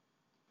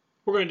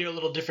We're going to do a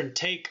little different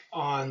take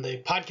on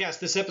the podcast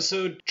this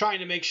episode, trying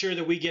to make sure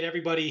that we get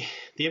everybody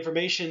the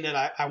information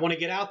that I want to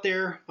get out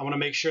there. I want to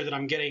make sure that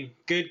I'm getting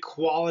good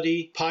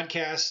quality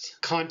podcast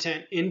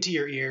content into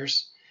your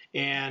ears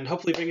and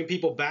hopefully bringing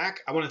people back.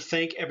 I want to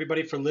thank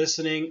everybody for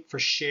listening, for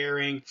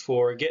sharing,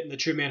 for getting the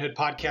True Manhood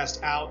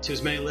podcast out to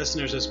as many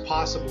listeners as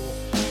possible.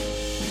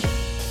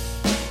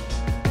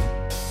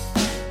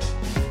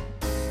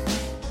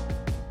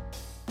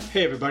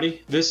 Hey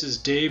everybody, this is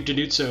Dave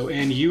DiNuzzo,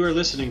 and you are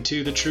listening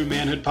to the True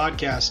Manhood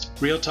Podcast,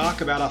 real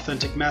talk about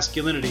authentic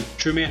masculinity.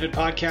 True Manhood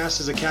Podcast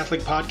is a Catholic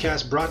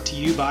podcast brought to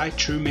you by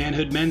True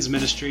Manhood Men's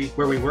Ministry,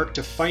 where we work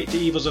to fight the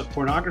evils of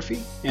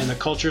pornography and the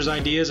culture's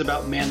ideas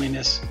about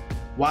manliness,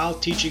 while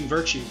teaching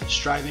virtue,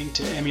 striving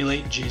to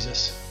emulate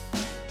Jesus.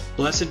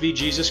 Blessed be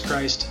Jesus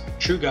Christ,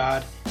 true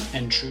God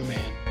and true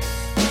man.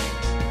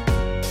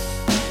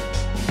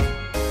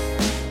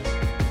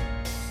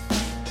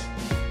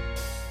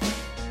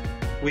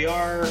 We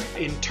are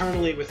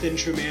internally within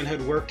True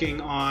Manhood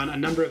working on a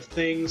number of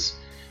things,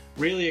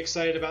 really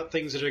excited about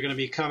things that are going to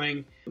be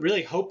coming,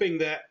 really hoping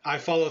that I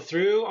follow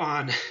through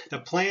on the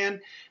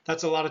plan.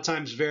 That's a lot of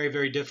times very,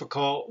 very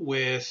difficult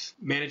with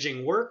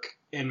managing work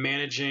and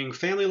managing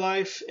family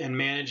life and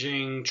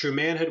managing True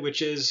Manhood,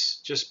 which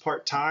is just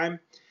part-time,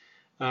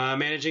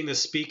 managing the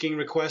speaking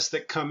requests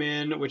that come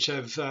in, which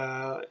I've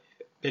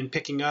been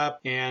picking up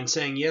and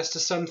saying yes to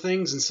some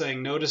things and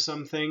saying no to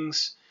some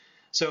things.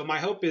 So my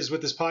hope is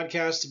with this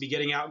podcast to be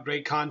getting out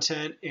great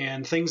content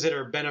and things that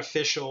are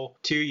beneficial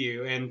to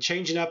you and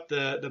changing up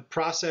the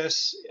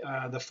process,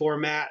 the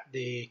format,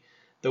 the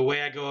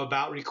way I go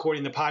about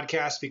recording the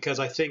podcast, because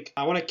I think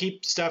I want to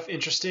keep stuff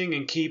interesting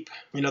and keep,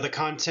 the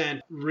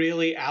content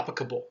really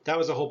applicable. That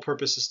was the whole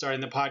purpose of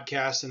starting the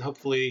podcast, and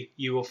hopefully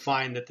you will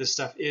find that this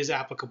stuff is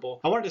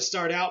applicable. I wanted to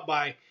start out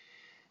by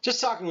just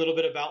talking a little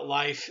bit about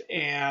life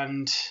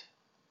and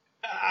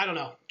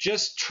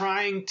just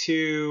trying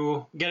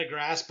to get a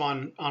grasp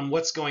on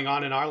what's going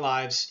on in our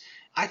lives.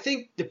 I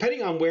think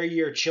depending on where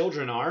your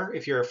children are,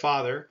 if you're a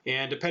father,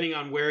 and depending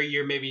on where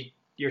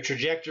your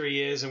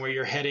trajectory is and where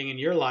you're heading in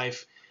your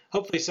life,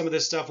 hopefully some of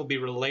this stuff will be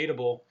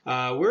relatable.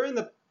 We're in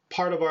the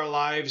part of our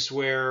lives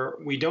where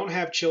we don't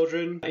have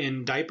children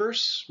in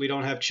diapers. We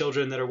don't have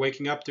children that are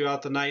waking up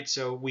throughout the night,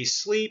 so we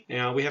sleep.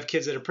 We have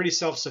kids that are pretty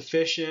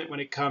self-sufficient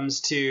when it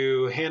comes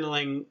to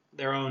handling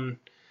their own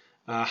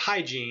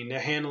hygiene,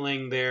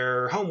 handling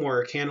their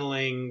homework,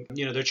 handling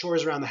their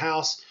chores around the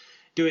house,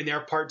 doing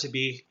their part to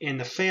be in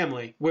the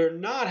family. We're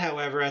not,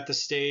 however, at the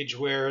stage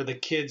where the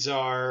kids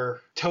are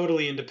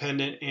totally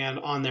independent and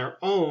on their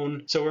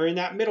own. So we're in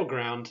that middle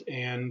ground.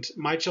 And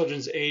my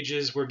children's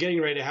ages, we're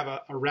getting ready to have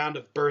a round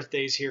of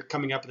birthdays here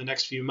coming up in the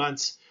next few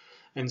months.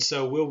 And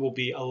so we will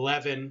be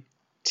 11,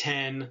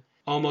 10,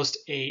 almost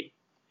 8,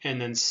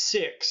 and then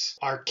 6.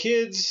 Our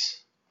kids,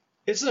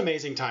 it's an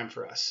amazing time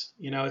for us.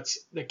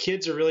 The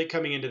kids are really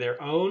coming into their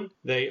own.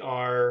 They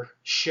are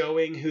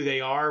showing who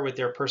they are with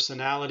their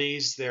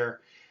personalities. They're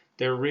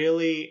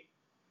really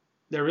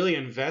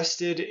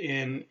invested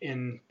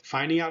in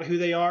finding out who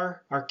they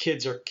are. Our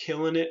kids are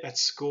killing it at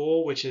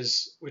school, which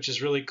is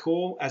really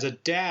cool. As a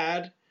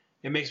dad,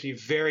 it makes me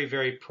very,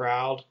 very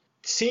proud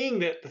seeing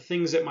that the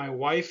things that my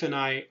wife and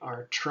I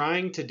are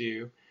trying to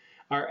do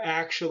are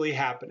actually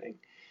happening.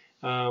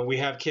 We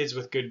have kids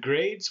with good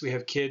grades. We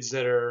have kids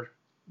that are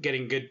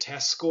getting good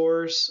test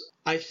scores.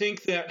 I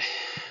think that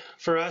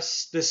for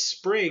us, this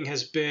spring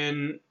has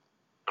been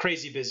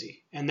crazy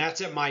busy, and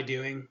that's at my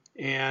doing.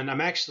 And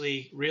I'm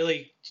actually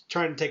really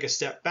trying to take a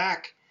step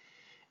back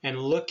and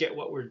look at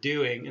what we're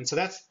doing. And so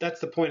that's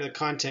the point of the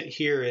content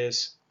here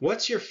is,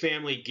 what's your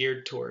family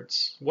geared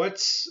towards?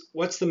 What's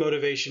the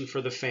motivation for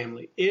the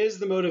family? Is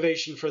the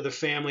motivation for the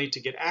family to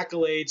get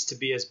accolades, to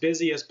be as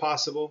busy as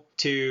possible,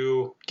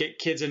 to get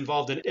kids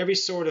involved in every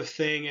sort of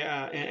thing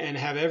and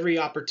have every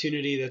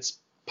opportunity that's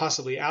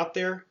possibly out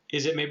there?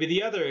 Is it maybe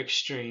the other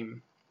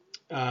extreme?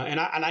 And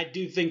I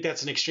do think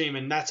that's an extreme,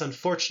 and that's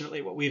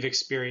unfortunately what we've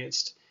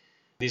experienced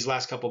these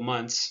last couple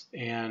months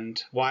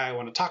and why I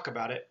want to talk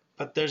about it.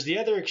 But there's the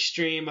other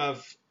extreme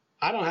of,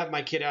 I don't have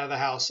my kid out of the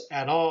house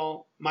at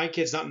all. My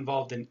kid's not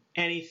involved in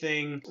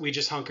anything. We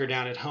just hunker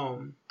down at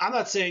home. I'm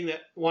not saying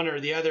that one or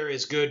the other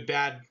is good,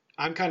 bad.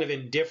 I'm kind of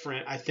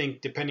indifferent. I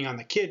think depending on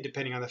the kid,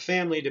 depending on the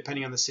family,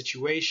 depending on the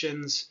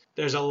situations,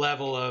 there's a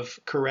level of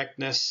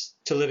correctness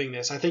to living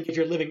this. I think if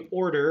you're living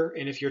order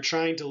and if you're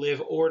trying to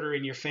live order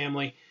in your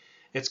family,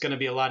 it's going to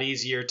be a lot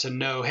easier to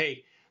know,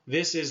 hey,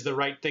 this is the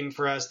right thing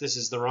for us. This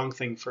is the wrong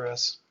thing for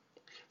us.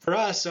 For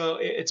us, so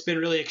it's been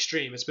really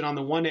extreme. It's been on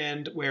the one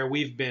end where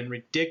we've been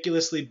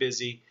ridiculously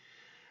busy.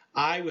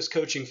 I was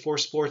coaching 4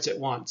 sports at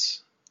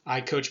once.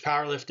 I coached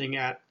powerlifting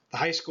at the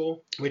high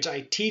school, which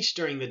I teach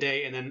during the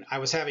day, and then I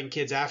was having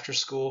kids after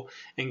school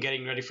and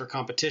getting ready for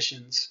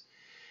competitions.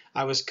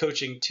 I was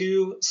coaching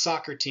 2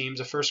 soccer teams,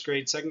 a first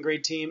grade, second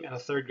grade team, and a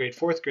third grade,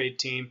 fourth grade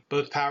team.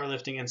 Both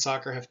powerlifting and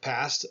soccer have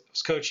passed. I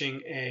was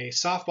coaching a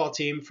softball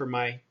team for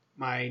my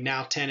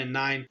now 10 and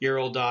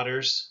 9-year-old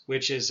daughters,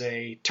 which is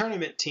a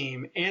tournament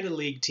team and a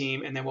league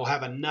team. And then we'll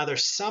have another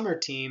summer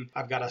team.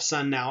 I've got a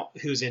son now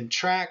who's in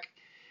track.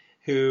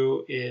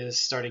 who is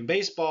starting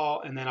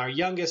baseball, and then our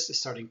youngest is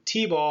starting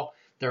t-ball.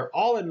 They're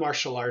all in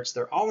martial arts.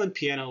 They're all in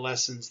piano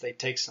lessons. They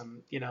take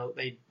some,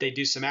 they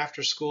do some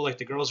after school. Like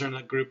the girls are in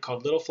a group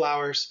called Little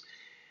Flowers.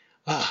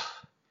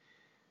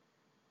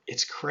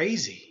 It's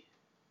crazy.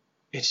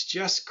 It's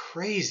just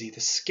crazy.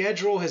 The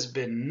schedule has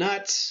been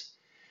nuts.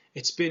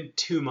 It's been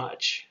too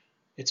much.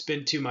 It's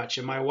been too much.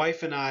 And my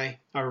wife and I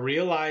are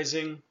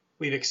realizing,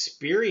 we've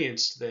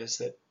experienced this,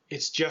 that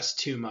it's just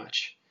too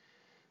much.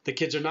 The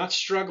kids are not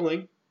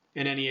struggling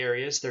in any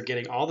areas. They're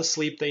getting all the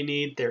sleep they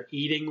need. They're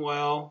eating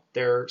well.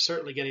 They're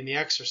certainly getting the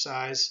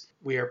exercise.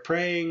 We are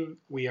praying.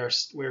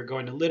 We're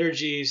going to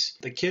liturgies.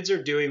 The kids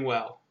are doing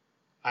well.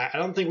 I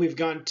don't think we've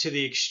gone to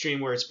the extreme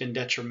where it's been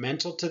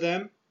detrimental to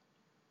them,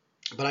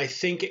 but I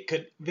think it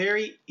could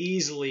very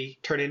easily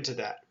turn into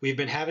that. We've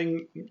been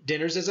having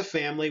dinners as a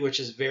family, which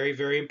is very,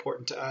 very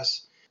important to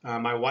us.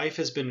 My wife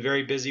has been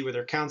very busy with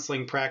her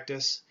counseling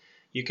practice.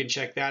 You can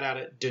check that out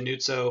at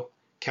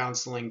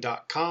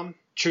DiNuzzoCounseling.com.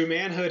 True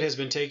manhood has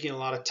been taking a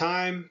lot of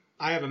time.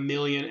 I have a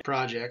million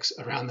projects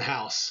around the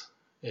house.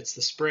 It's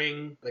the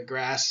spring, the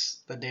grass,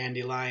 the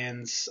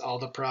dandelions, all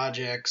the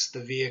projects,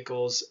 the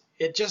vehicles.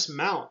 It just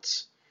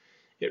mounts.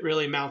 It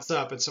really mounts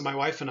up. And so my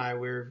wife and I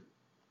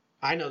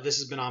know this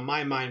has been on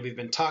my mind. We've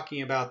been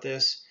talking about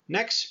this.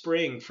 Next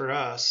spring for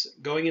us,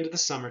 going into the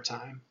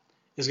summertime,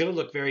 is going to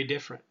look very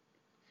different.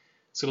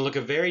 It's going to look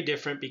very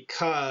different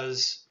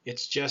because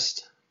it's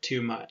just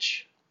too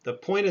much. The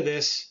point of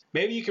this,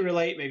 maybe you can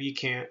relate, maybe you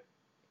can't.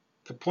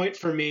 The point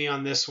for me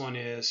on this one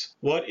is,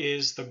 what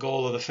is the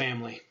goal of the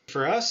family?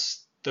 For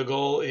us, the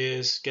goal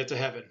is get to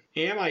heaven.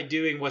 Am I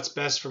doing what's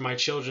best for my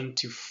children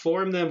to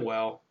form them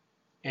well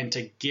and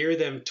to gear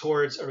them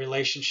towards a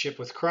relationship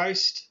with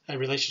Christ, a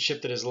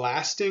relationship that is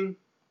lasting,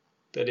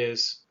 that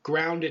is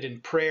grounded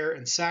in prayer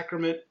and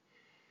sacrament?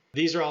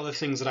 These are all the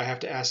things that I have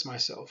to ask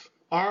myself.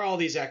 Are all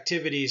these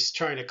activities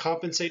trying to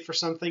compensate for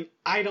something?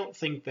 I don't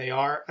think they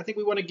are. I think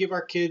we want to give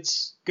our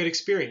kids good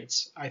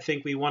experience. I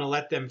think we want to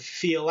let them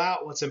feel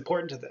out what's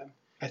important to them.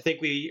 I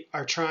think we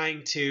are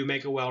trying to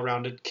make a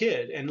well-rounded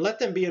kid and let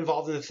them be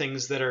involved in the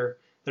things that are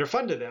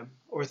fun to them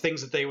or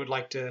things that they would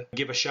like to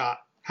give a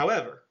shot.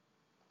 However,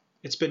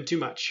 it's been too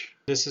much.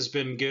 This has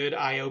been good,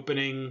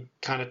 eye-opening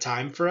kind of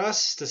time for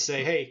us to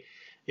say, hey,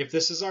 if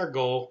this is our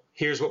goal,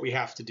 here's what we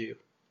have to do.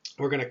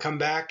 We're going to come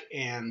back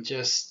and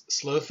just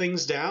slow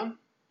things down.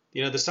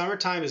 The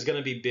summertime is going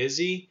to be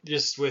busy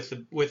just with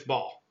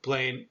ball,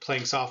 playing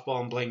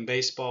softball and playing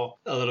baseball,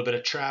 a little bit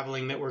of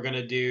traveling that we're going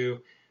to do,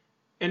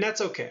 and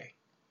that's okay.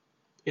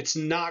 It's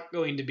not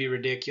going to be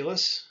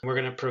ridiculous. We're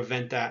going to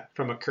prevent that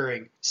from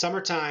occurring.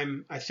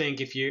 Summertime, I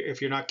think, if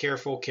you're not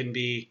careful, can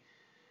be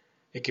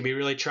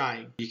really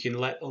trying. You can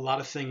let a lot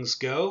of things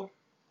go.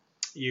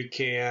 You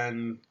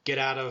can get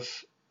out of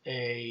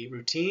a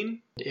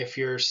routine. If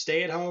you're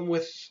stay at home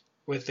with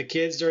the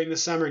kids during the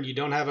summer and you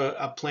don't have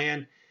a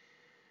plan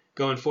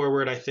going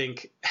forward, I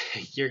think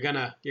you're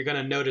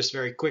gonna notice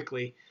very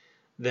quickly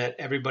that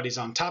everybody's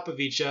on top of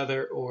each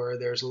other, or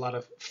there's a lot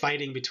of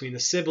fighting between the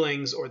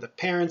siblings, or the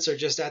parents are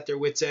just at their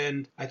wits'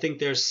 end. I think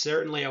there's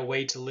certainly a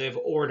way to live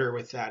order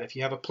with that. If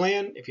you have a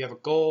plan, if you have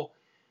a goal,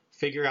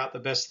 figure out the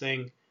best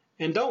thing,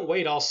 and don't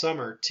wait all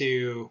summer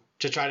to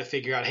try to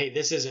figure out, hey,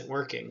 this isn't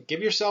working.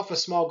 Give yourself a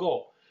small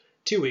goal.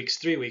 2 weeks,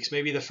 3 weeks,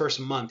 maybe the first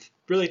month.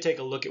 Really take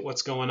a look at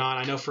what's going on.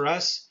 I know for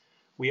us,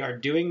 we are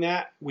doing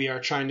that. We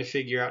are trying to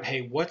figure out,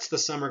 hey, what's the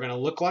summer going to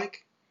look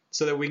like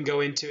so that we can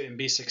go into it and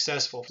be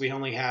successful. We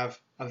only have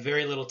a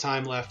very little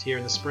time left here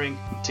in the spring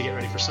to get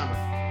ready for summer.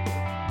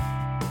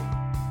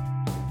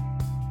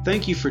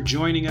 Thank you for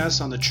joining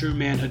us on the True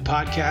Manhood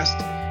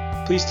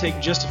Podcast. Please take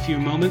just a few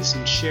moments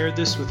and share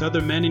this with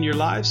other men in your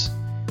lives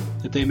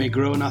that they may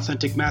grow in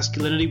authentic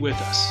masculinity with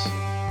us.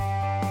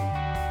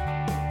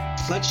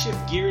 Let's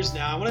shift gears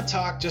now. I want to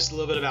talk just a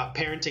little bit about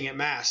parenting at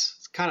Mass.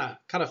 It kind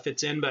of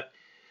fits in, but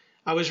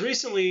I was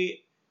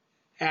recently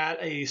at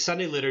a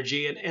Sunday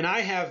liturgy, and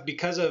I have,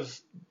 because of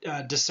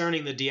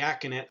discerning the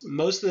diaconate,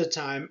 most of the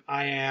time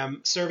I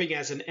am serving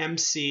as an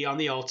MC on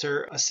the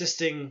altar,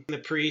 assisting the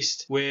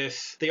priest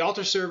with the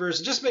altar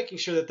servers, just making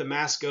sure that the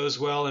Mass goes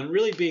well and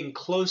really being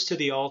close to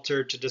the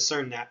altar to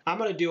discern that. I'm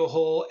going to do a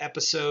whole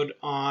episode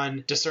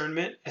on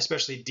discernment,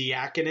 especially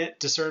diaconate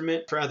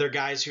discernment for other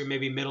guys who are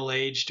maybe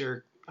middle-aged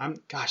or I'm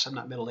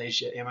not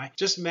middle-aged yet, am I?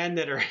 Just men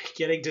that are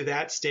getting to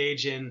that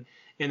stage in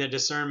their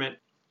discernment.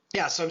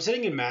 Yeah, so I'm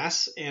sitting in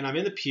Mass, and I'm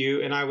in the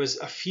pew, and I was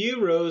a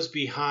few rows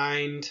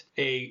behind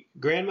a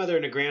grandmother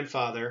and a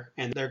grandfather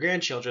and their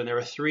grandchildren. There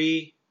were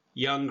 3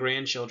 young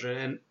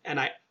grandchildren, and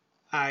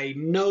I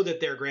know that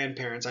they're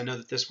grandparents. I know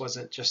that this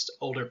wasn't just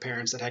older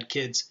parents that had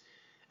kids.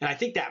 And I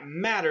think that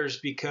matters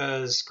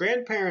because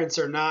grandparents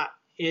are not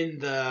in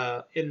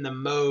the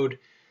mode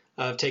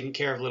of taking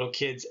care of little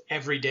kids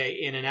every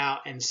day in and out.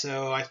 And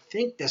so I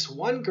think this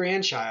one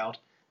grandchild,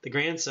 the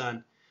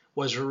grandson,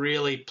 was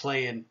really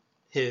playing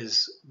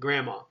his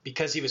grandma.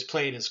 Because he was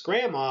playing his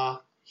grandma,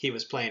 he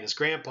was playing his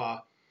grandpa.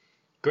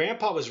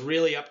 Grandpa was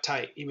really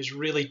uptight. He was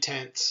really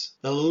tense.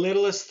 The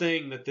littlest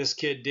thing that this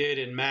kid did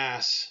in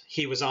Mass,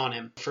 he was on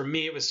him. For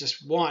me, it was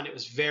just one, it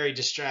was very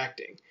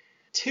distracting.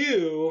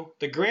 Two,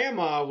 the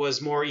grandma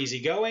was more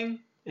easygoing,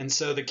 and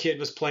so the kid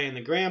was playing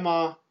the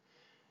grandma.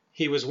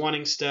 He was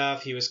wanting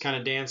stuff. He was kind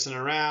of dancing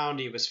around.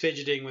 He was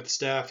fidgeting with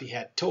stuff. He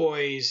had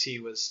toys.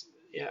 It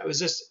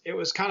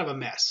was kind of a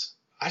mess.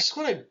 I just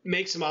want to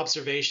make some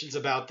observations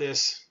about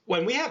this.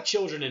 When we have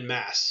children in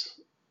Mass,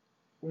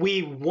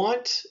 we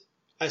want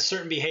a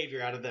certain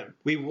behavior out of them.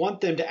 We want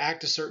them to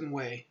act a certain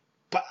way.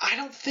 But I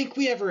don't think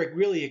we ever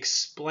really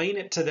explain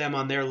it to them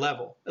on their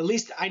level. At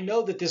least I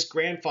know that this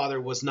grandfather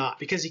was not,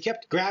 because he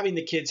kept grabbing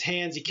the kid's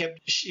hands. He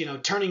kept,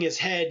 turning his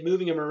head,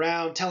 moving him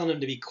around, telling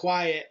him to be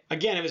quiet.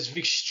 Again, it was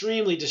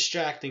extremely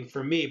distracting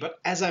for me. But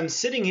as I'm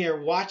sitting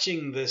here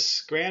watching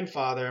this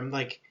grandfather, I'm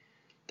like,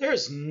 there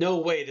is no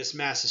way this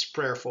Mass is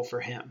prayerful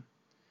for him.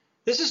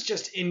 This is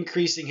just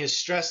increasing his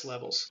stress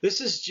levels. This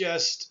is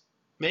just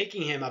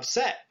making him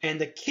upset. And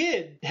the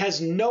kid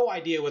has no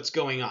idea what's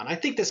going on. I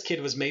think this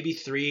kid was maybe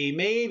 3,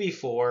 maybe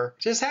 4,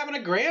 just having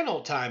a grand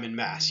old time in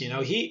Mass. He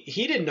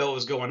didn't know what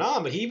was going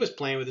on, but he was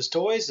playing with his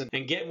toys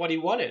and getting what he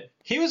wanted.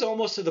 He was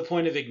almost to the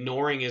point of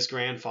ignoring his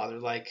grandfather,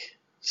 like,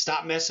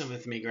 stop messing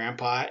with me,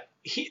 Grandpa.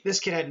 This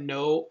kid had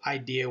no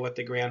idea what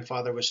the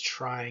grandfather was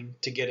trying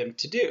to get him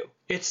to do.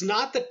 It's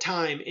not the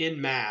time in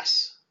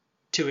Mass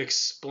to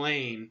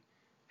explain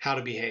how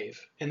to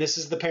behave. And this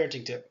is the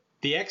parenting tip.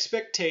 The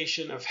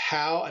expectation of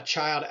how a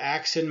child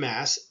acts in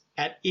Mass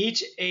at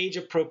each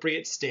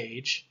age-appropriate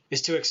stage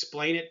is to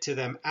explain it to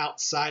them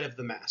outside of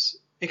the Mass.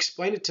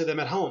 Explain it to them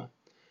at home.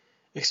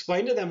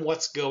 Explain to them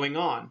what's going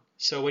on.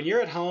 So when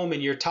you're at home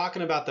and you're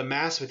talking about the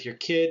Mass with your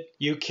kid,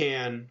 you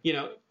can,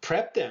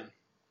 prep them.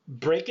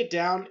 Break it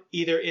down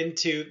either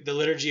into the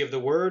liturgy of the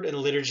Word and the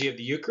liturgy of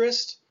the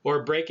Eucharist,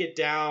 or break it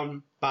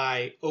down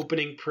by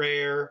opening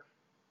prayer,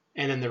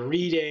 and then the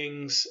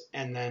readings,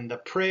 and then the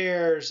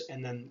prayers,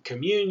 and then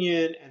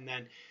communion, and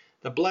then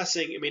the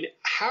blessing. I mean,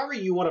 however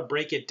you want to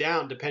break it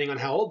down, depending on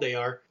how old they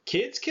are,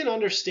 kids can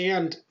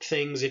understand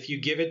things if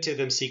you give it to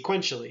them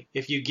sequentially,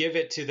 if you give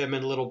it to them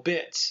in little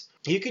bits.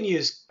 You can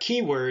use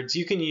keywords,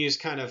 you can use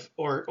kind of,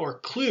 or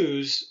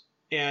clues,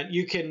 and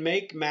you can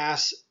make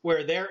Mass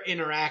where they're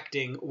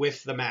interacting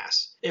with the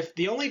Mass. If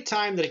the only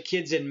time that a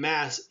kid's in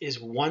Mass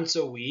is once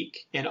a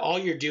week, and all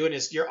you're doing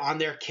is you're on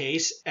their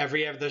case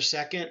every other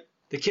second,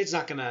 the kid's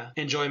not going to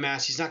enjoy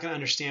Mass. He's not going to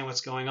understand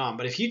what's going on.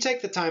 But if you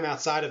take the time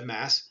outside of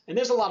Mass, and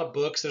there's a lot of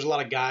books, there's a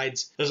lot of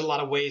guides, there's a lot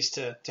of ways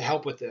to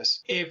help with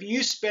this. If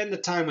you spend the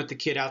time with the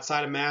kid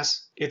outside of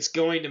Mass, it's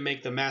going to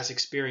make the Mass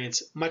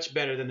experience much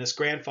better than this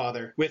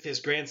grandfather with his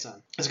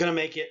grandson. It's going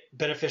to make it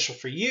beneficial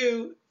for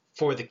you,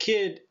 for the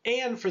kid,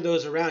 and for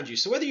those around you.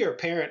 So whether you're a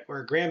parent or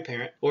a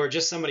grandparent or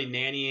just somebody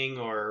nannying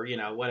or,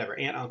 whatever,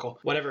 aunt, uncle,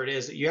 whatever it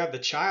is, that you have the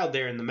child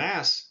there in the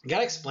Mass, you got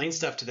to explain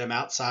stuff to them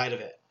outside of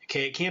it.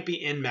 Okay, it can't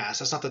be in Mass.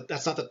 That's not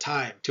the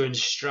time to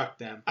instruct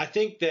them. I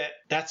think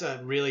that's a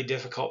really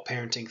difficult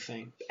parenting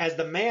thing. As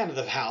the man of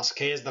the house,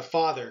 okay, as the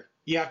father,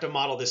 you have to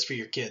model this for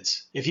your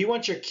kids. If you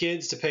want your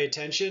kids to pay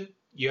attention,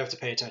 you have to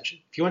pay attention.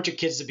 If you want your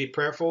kids to be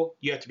prayerful,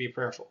 you have to be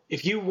prayerful.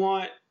 If you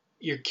want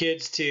your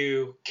kids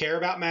to care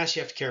about Mass,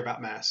 you have to care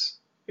about Mass.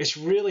 It's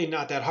really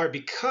not that hard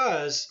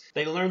because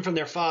they learn from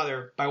their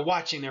father by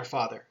watching their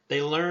father.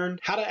 They learn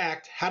how to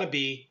act, how to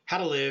be, how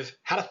to live,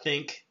 how to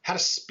think, how to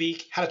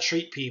speak, how to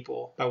treat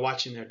people by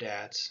watching their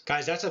dads.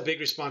 Guys, that's a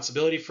big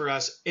responsibility for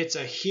us. It's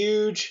a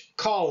huge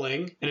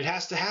calling, and it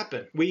has to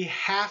happen. We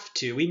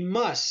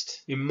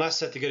must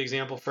set the good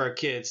example for our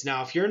kids.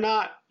 Now, if you're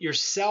not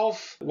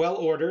yourself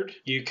well-ordered,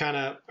 you kind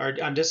of are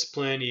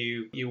undisciplined,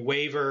 you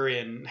waver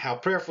in how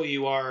prayerful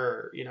you are,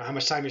 or, how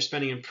much time you're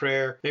spending in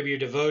prayer, maybe your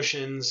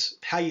devotions,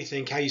 how you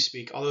think, how you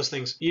speak, all those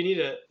things, you need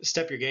to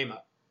step your game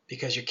up,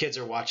 because your kids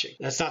are watching.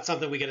 That's not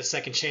something we get a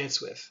second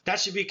chance with. That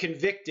should be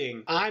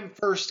convicting. I'm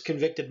first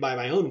convicted by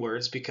my own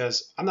words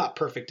because I'm not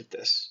perfect at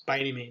this by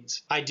any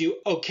means. I do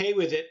okay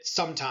with it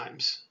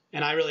sometimes,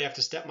 and I really have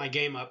to step my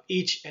game up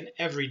each and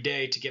every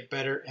day to get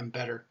better and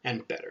better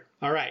and better.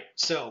 All right,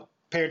 so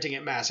parenting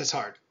at Mass, it's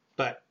hard,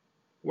 but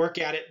work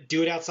at it.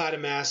 Do it outside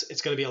of Mass.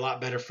 It's going to be a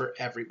lot better for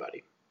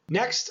everybody.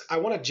 Next, I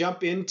want to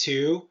jump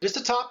into just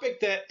a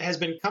topic that has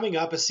been coming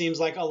up, it seems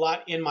like, a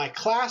lot in my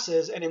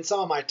classes and in some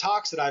of my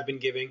talks that I've been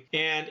giving,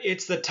 and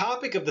it's the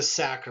topic of the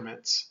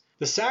sacraments.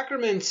 The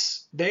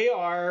sacraments, they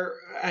are,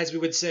 as we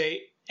would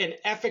say, an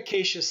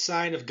efficacious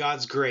sign of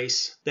God's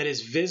grace that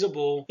is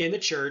visible in the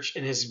church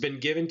and has been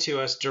given to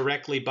us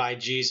directly by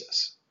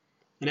Jesus.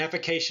 An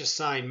efficacious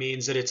sign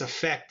means that it's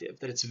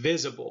effective, that it's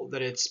visible,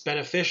 that it's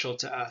beneficial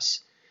to us.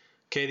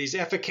 Okay, these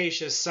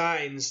efficacious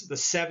signs, the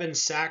 7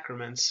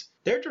 sacraments,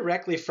 they're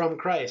directly from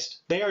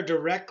Christ. They are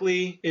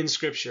directly in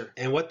Scripture.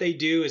 And what they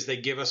do is they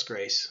give us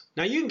grace.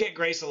 Now, you can get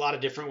grace a lot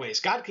of different ways.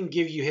 God can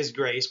give you His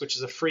grace, which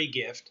is a free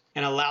gift,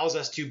 and allows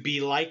us to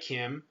be like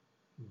Him,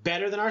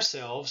 better than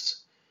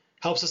ourselves,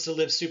 helps us to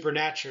live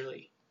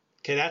supernaturally.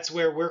 Okay, that's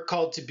where we're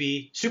called to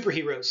be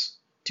superheroes,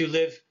 to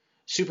live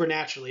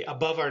supernaturally,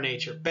 above our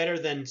nature, better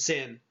than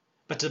sin,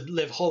 but to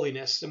live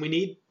holiness. And we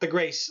need the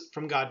grace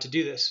from God to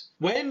do this.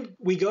 When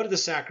we go to the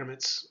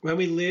sacraments, when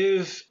we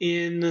live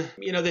in,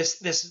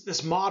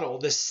 this model,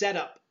 this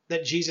setup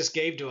that Jesus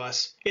gave to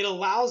us, it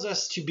allows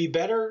us to be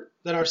better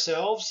than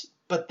ourselves,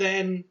 but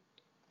then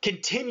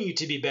continue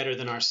to be better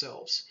than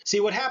ourselves. See,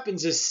 what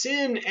happens is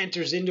sin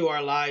enters into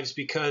our lives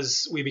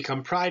because we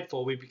become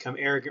prideful, we become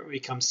arrogant, we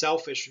become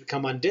selfish, we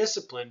become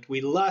undisciplined,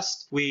 we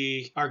lust,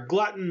 we are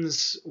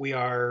gluttons, we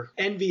are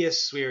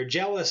envious, we are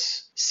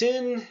jealous.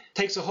 Sin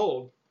takes a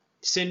hold.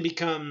 Sin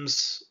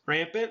becomes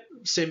rampant,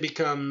 sin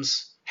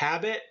becomes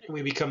habit, and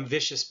we become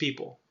vicious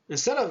people.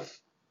 Instead of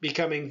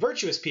becoming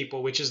virtuous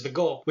people, which is the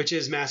goal, which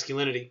is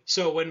masculinity.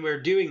 So when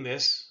we're doing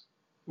this,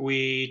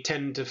 we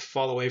tend to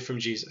fall away from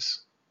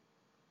Jesus.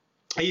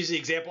 I use the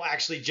example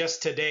actually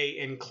just today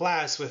in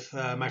class with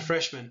my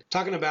freshmen,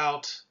 talking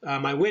about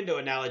my window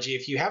analogy.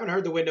 If you haven't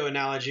heard the window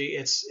analogy,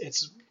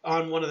 it's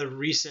on one of the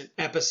recent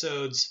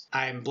episodes.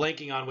 I'm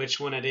blanking on which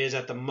one it is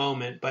at the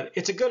moment, but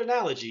it's a good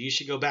analogy. You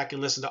should go back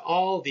and listen to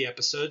all the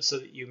episodes so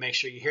that you make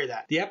sure you hear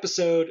that. The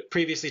episode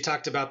previously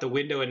talked about the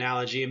window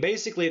analogy, and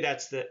basically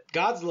that's that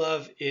God's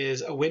love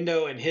is a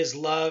window, and his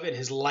love and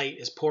his light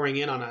is pouring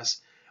in on us.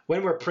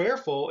 When we're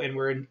prayerful and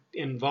we're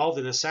involved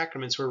in the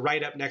sacraments, we're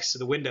right up next to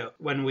the window.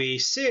 When we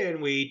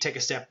sin, we take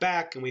a step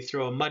back and we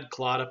throw a mud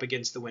clod up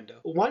against the window.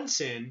 One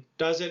sin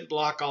doesn't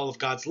block all of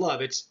God's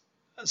love. It's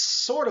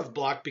sort of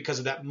blocked because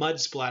of that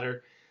mud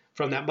splatter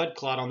from that mud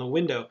clod on the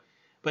window.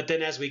 But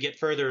then as we get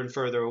further and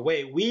further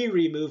away, we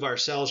remove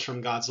ourselves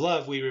from God's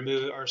love. We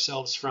remove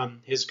ourselves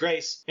from his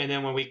grace. And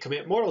then when we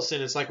commit mortal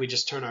sin, it's like we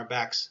just turn our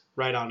backs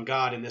right on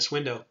God in this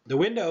window. The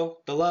window,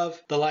 the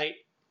love, the light,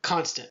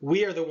 constant.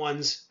 We are the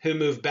ones who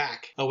move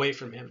back away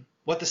from him.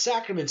 What the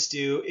sacraments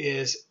do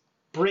is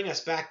bring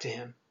us back to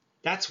him.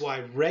 That's why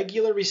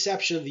regular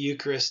reception of the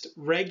Eucharist,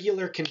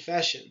 regular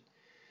confession,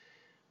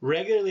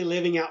 regularly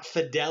living out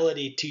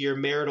fidelity to your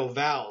marital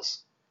vows,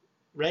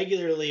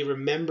 regularly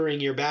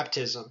remembering your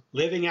baptism,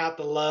 living out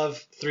the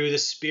love through the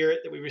Spirit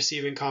that we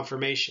receive in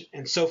confirmation,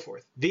 and so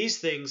forth. These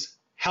things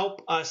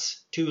help us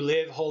to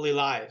live holy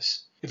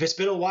lives. If it's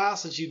been a while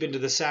since you've been to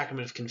the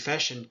sacrament of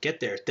confession, get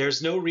there.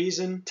 There's no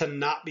reason to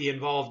not be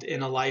involved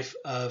in a life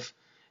of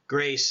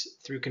grace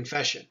through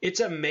confession.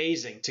 It's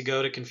amazing to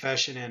go to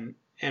confession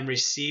and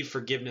receive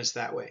forgiveness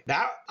that way.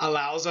 That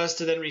allows us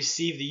to then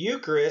receive the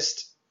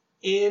Eucharist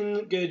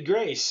in good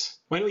grace.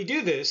 When we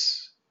do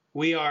this,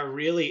 we are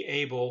really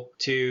able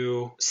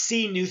to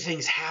see new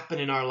things happen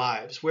in our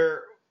lives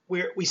where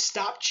we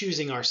stop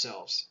choosing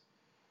ourselves.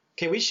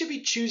 Okay, we should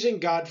be choosing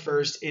God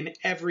first in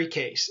every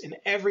case, in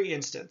every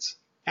instance.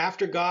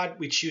 After God,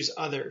 we choose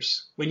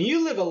others. When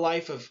you live a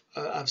life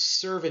of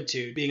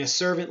servitude, being a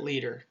servant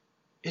leader,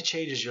 it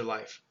changes your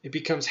life. It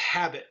becomes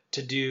habit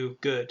to do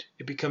good.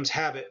 It becomes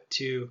habit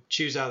to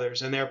choose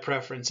others and their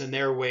preference and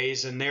their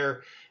ways and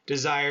their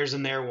desires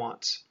and their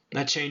wants.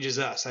 That changes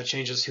us. That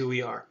changes who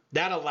we are.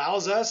 That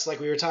allows us,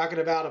 like we were talking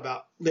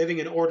about living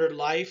an ordered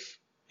life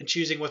and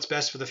choosing what's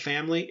best for the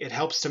family. It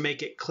helps to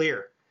make it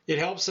clear. It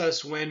helps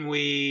us when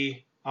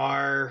we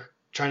are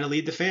trying to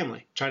lead the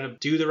family, trying to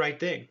do the right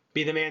thing,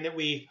 be the man that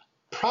we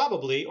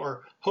probably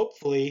or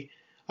hopefully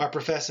are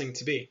professing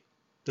to be.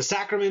 The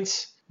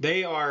sacraments,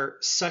 they are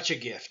such a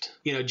gift.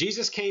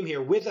 Jesus came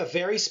here with a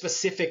very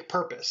specific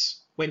purpose.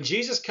 When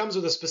Jesus comes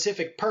with a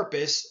specific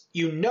purpose,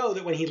 you know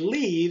that when he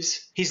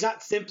leaves, he's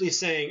not simply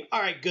saying,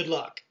 all right, good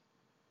luck,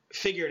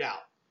 figure it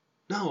out.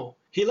 No,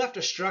 he left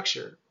a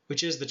structure,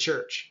 which is the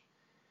church.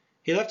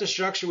 He left a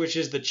structure, which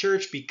is the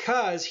church,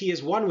 because he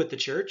is one with the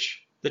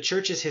church. The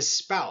church is his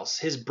spouse,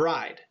 his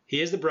bride.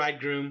 He is the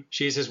bridegroom.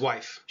 She is his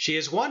wife. She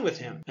is one with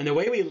him. And the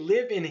way we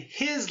live in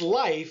his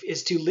life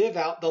is to live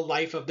out the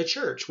life of the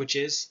church, which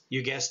is,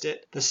 you guessed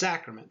it, the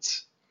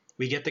sacraments.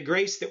 We get the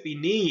grace that we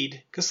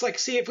need. Because,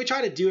 if we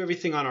try to do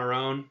everything on our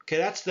own, okay,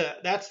 that's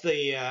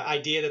the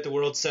idea that the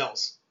world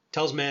sells.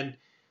 Tells men,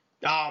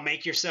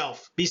 make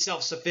yourself. Be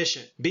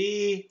self-sufficient.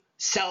 Be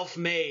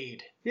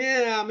self-made.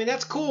 Yeah,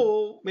 that's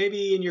cool,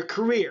 maybe in your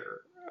career.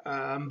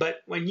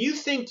 But when you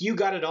think you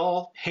got it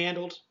all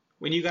handled,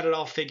 when you got it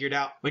all figured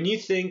out, when you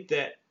think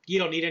that you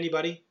don't need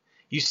anybody,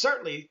 you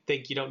certainly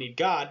think you don't need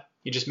God.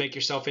 You just make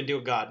yourself into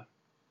a god.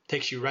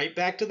 Takes you right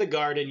back to the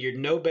garden. You're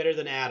no better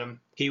than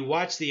Adam. He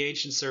watched the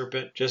ancient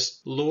serpent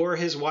just lure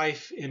his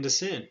wife into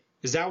sin.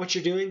 Is that what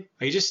you're doing?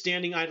 Are you just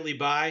standing idly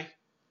by,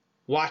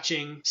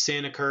 watching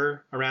sin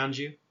occur around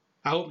you?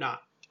 I hope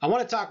not. I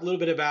want to talk a little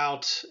bit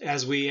about,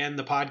 as we end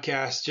the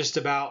podcast, just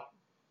about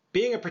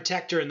being a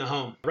protector in the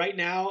home. Right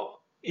now,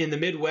 in the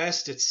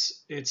Midwest,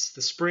 it's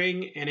the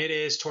spring and it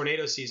is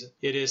tornado season.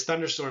 It is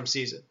thunderstorm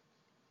season.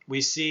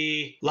 We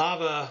see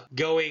lava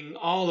going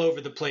all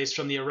over the place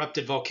from the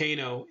erupted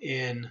volcano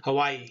in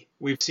Hawaii.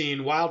 We've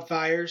seen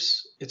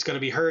wildfires. It's going to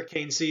be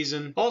hurricane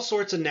season. All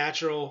sorts of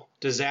natural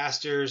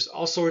disasters,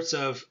 all sorts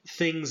of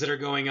things that are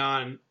going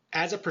on.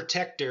 As a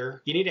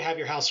protector, you need to have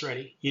your house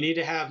ready. You need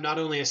to have not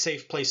only a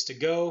safe place to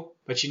go,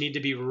 but you need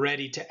to be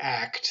ready to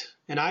act.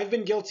 And I've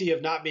been guilty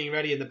of not being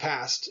ready in the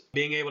past,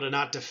 being able to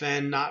not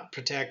defend, not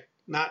protect,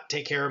 not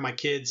take care of my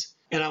kids.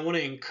 And I want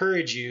to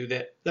encourage you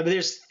that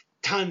there's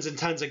tons and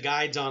tons of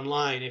guides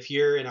online. If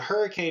you're in a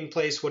hurricane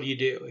place, what do you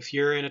do? If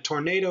you're in a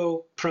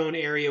tornado prone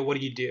area, what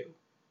do you do?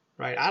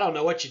 Right? I don't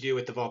know what you do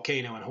with the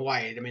volcano in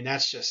Hawaii. I mean,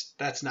 that's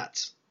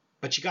nuts.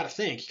 But you got to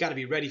think. You got to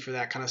be ready for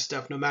that kind of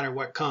stuff no matter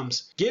what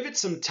comes. Give it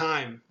some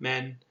time,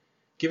 men.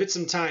 Give it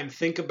some time.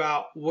 Think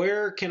about,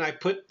 where can I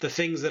put the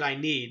things that I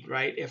need,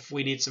 right? If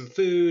we need some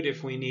food,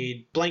 if we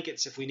need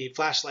blankets, if we need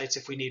flashlights,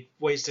 if we need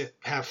ways to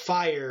have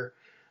fire.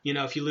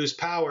 If you lose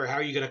power, how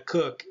are you going to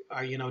cook?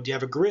 Do you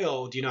have a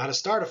grill? Do you know how to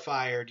start a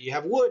fire? Do you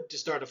have wood to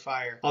start a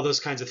fire? All those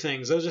kinds of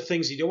things. Those are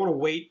things you don't want to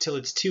wait till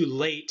it's too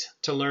late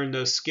to learn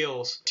those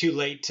skills, too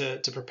late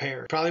to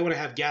prepare. Probably want to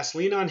have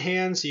gasoline on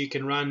hand so you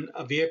can run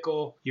a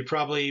vehicle. You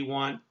probably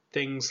want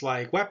things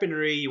like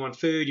weaponry. You want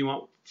food. You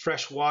want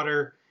fresh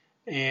water.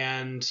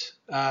 And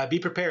be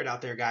prepared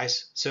out there,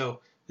 guys.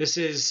 So this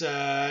is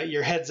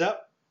your heads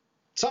up.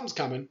 Something's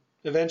coming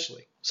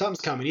eventually.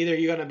 Something's coming. Either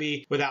you're going to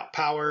be without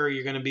power,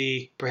 you're going to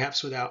be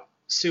perhaps without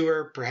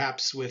sewer,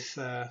 perhaps with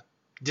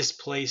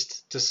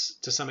displaced to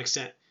some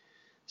extent.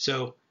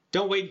 So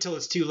don't wait until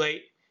it's too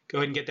late. Go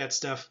ahead and get that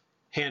stuff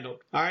handled.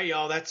 All right,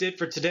 y'all, that's it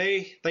for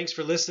today. Thanks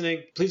for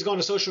listening. Please go on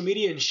to social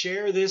media and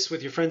share this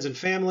with your friends and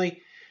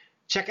family.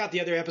 Check out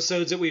the other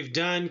episodes that we've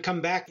done.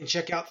 Come back and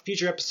check out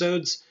future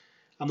episodes.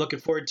 I'm looking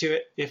forward to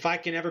it. If I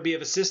can ever be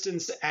of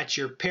assistance at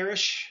your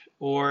parish,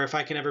 or if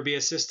I can ever be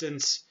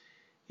assistance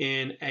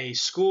in a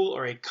school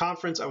or a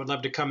conference, I would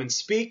love to come and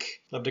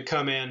speak. Love to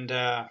come and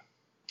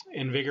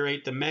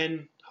invigorate the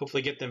men,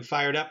 hopefully get them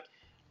fired up,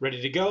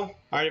 ready to go. All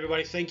right,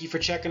 everybody, thank you for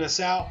checking us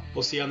out.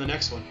 We'll see you on the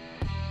next one.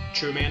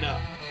 True Man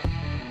Up.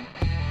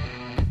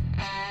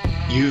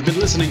 You've been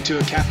listening to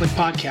a Catholic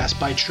podcast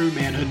by True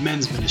Manhood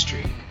Men's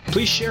Ministry.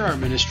 Please share our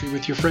ministry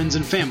with your friends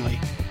and family.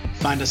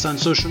 Find us on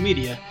social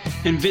media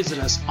and visit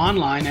us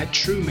online at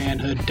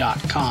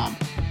truemanhood.com.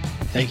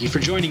 Thank you for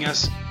joining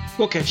us.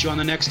 We'll catch you on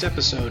the next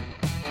episode.